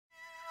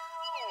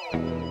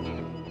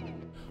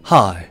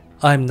Hi,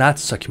 I'm Nat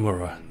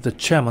Sakimura, the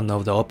chairman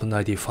of the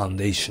OpenID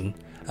Foundation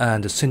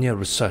and a senior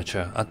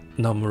researcher at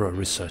Nomura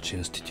Research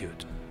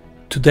Institute.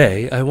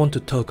 Today, I want to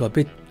talk a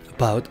bit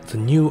about the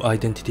new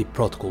identity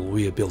protocol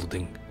we are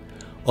building,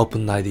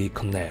 OpenID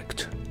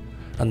Connect,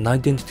 an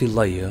identity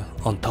layer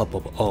on top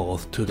of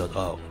OAuth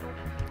 2.0.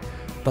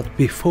 But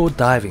before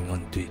diving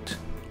into it,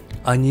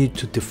 I need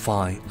to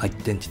define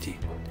identity,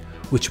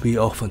 which we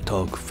often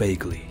talk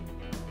vaguely.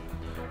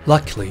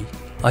 Luckily,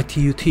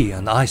 ITUT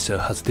and ISO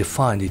has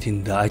defined it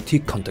in the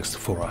IT context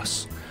for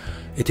us.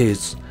 It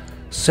is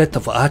a set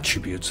of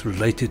attributes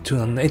related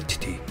to an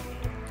entity.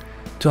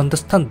 To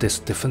understand this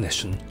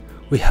definition,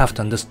 we have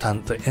to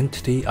understand the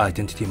entity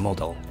identity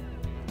model.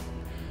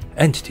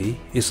 Entity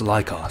is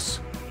like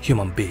us,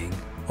 human being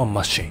or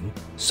machine,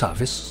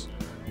 service,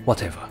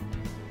 whatever.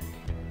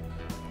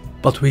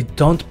 But we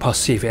don't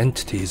perceive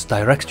entities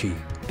directly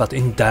but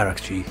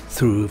indirectly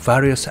through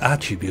various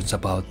attributes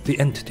about the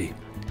entity.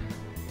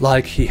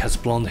 Like he has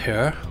blonde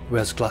hair,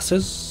 wears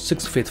glasses,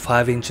 6 feet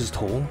 5 inches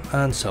tall,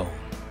 and so on.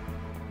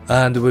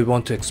 And we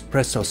want to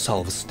express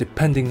ourselves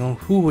depending on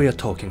who we are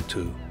talking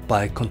to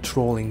by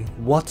controlling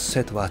what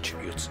set of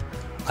attributes,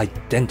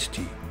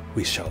 identity,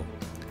 we show.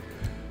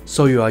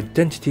 So your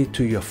identity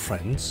to your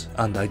friends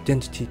and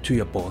identity to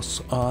your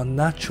boss are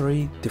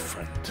naturally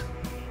different.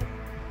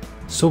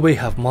 So we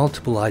have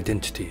multiple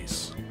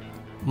identities.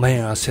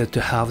 Men are said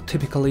to have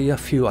typically a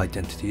few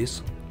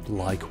identities,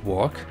 like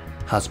work,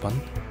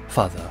 husband,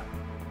 father.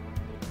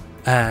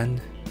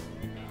 And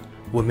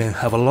women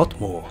have a lot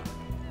more.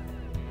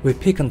 We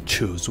pick and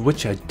choose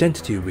which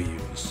identity we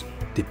use,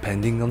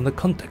 depending on the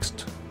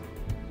context.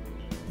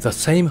 The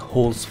same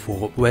holds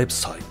for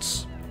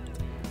websites.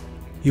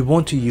 You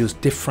want to use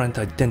different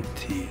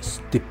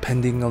identities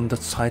depending on the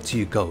sites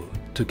you go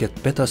to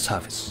get better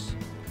service.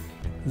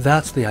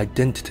 That's the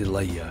identity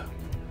layer,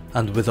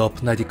 and with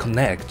OpenID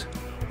Connect,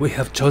 we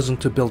have chosen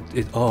to build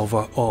it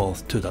over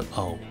OAuth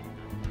 2.0.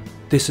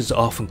 This is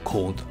often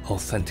called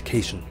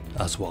Authentication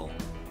as well.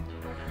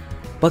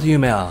 But you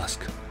may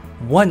ask,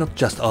 why not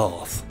just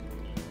OAuth?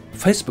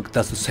 Facebook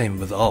does the same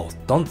with OAuth,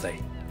 don't they?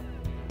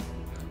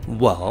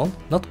 Well,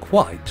 not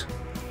quite.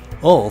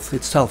 OAuth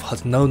itself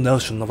has no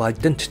notion of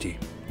identity.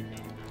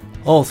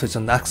 OAuth is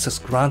an access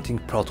granting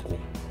protocol,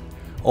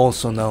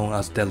 also known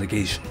as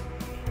delegation.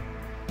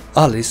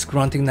 Alice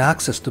granting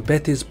access to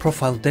Betty's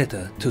profile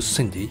data to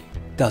Cindy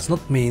does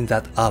not mean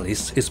that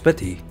Alice is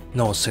Betty,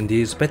 nor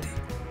Cindy is Betty.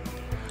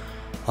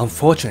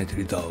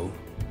 Unfortunately though,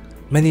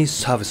 many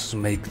services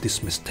make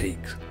this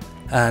mistake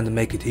and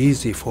make it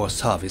easy for a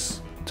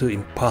service to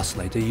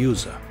impersonate a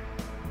user.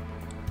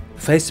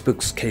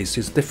 Facebook's case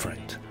is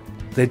different.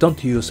 They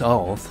don't use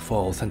OAuth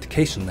for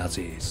authentication as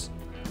is,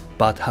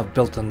 but have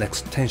built an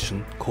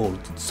extension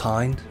called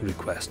Signed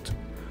Request,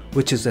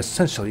 which is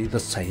essentially the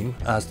same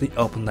as the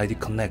OpenID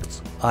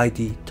Connect's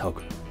ID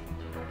token,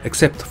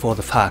 except for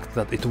the fact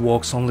that it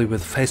works only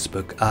with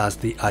Facebook as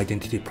the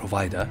identity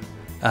provider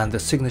and the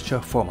signature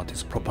format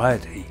is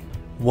proprietary,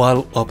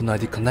 while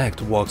OpenID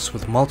Connect works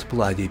with multiple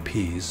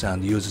IDPs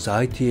and uses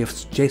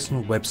IETF's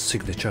JSON Web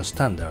Signature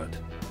standard.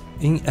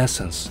 In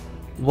essence,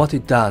 what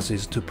it does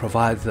is to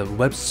provide the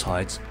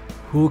websites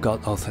who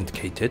got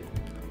authenticated,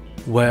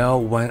 where,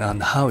 when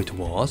and how it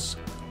was,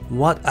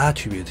 what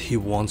attribute he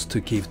wants to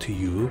give to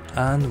you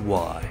and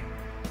why.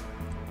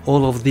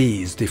 All of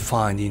these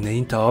defined in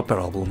an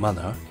interoperable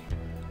manner.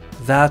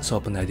 That's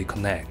OpenID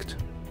Connect.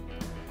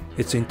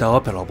 It's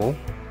interoperable,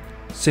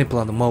 simple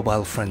and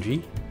mobile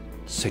friendly,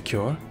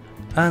 secure,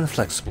 and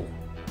flexible.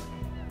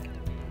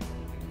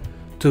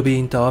 To be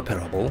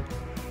interoperable,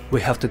 we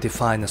have to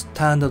define a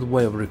standard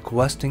way of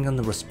requesting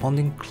and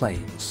responding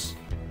claims.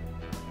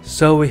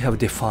 So we have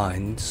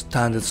defined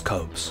standard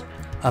scopes,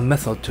 a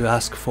method to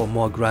ask for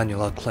more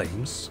granular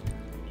claims,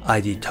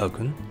 ID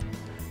token,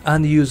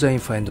 and user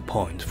info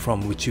endpoint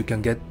from which you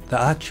can get the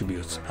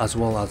attributes as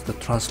well as the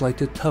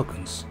translated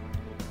tokens.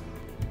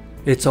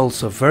 It's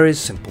also very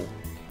simple.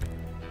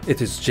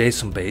 It is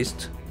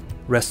JSON-based,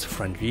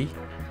 REST-friendly.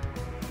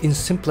 In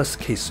simplest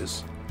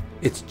cases,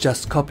 it's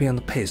just copy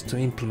and paste to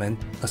implement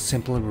a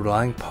simple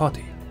relying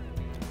party.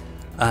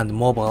 And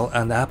mobile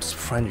and apps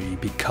friendly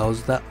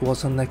because that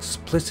was an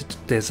explicit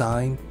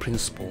design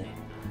principle,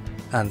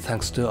 and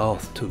thanks to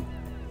OAuth too.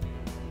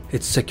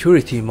 Its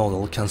security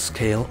model can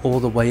scale all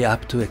the way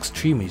up to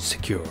extremely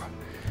secure,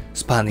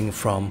 spanning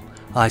from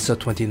ISO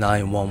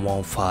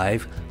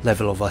 29115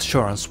 level of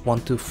assurance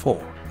 1 to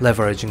 4,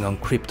 leveraging on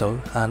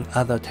crypto and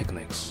other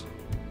techniques.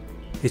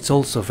 It's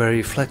also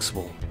very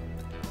flexible.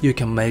 You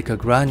can make a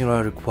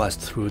granular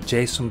request through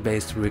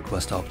JSON-based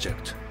request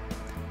object,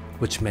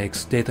 which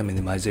makes data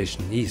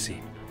minimization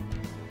easy.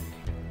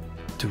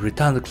 To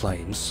return the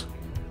claims,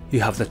 you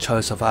have the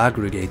choice of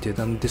aggregated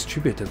and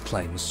distributed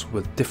claims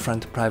with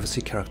different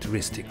privacy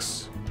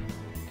characteristics.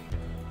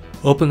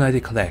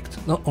 OpenID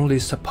Connect not only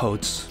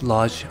supports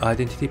large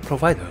identity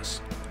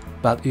providers,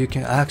 but you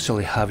can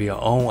actually have your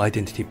own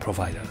identity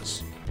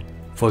providers.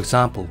 For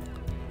example,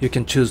 you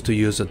can choose to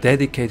use a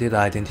dedicated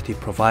identity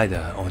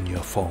provider on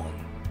your phone.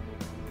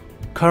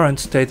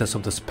 current status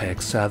of the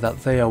specs are that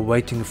they are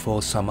waiting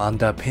for some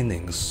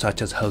underpinnings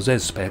such as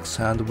Jose's specs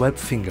and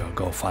WebFinger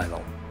go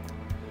final.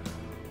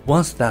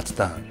 Once that's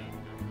done,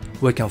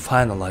 we can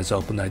finalize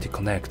OpenID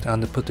Connect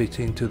and put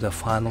it into the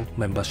final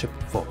membership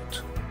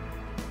vote.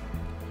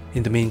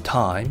 In the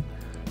meantime,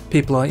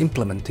 people are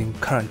implementing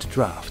current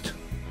draft.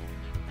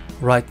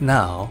 Right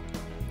now,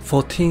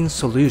 14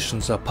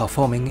 solutions are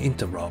performing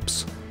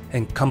interops,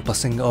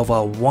 encompassing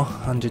over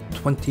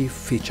 120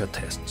 feature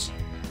tests.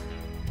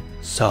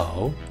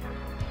 So,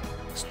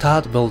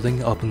 start building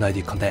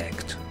OpenID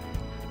Connect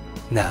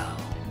now.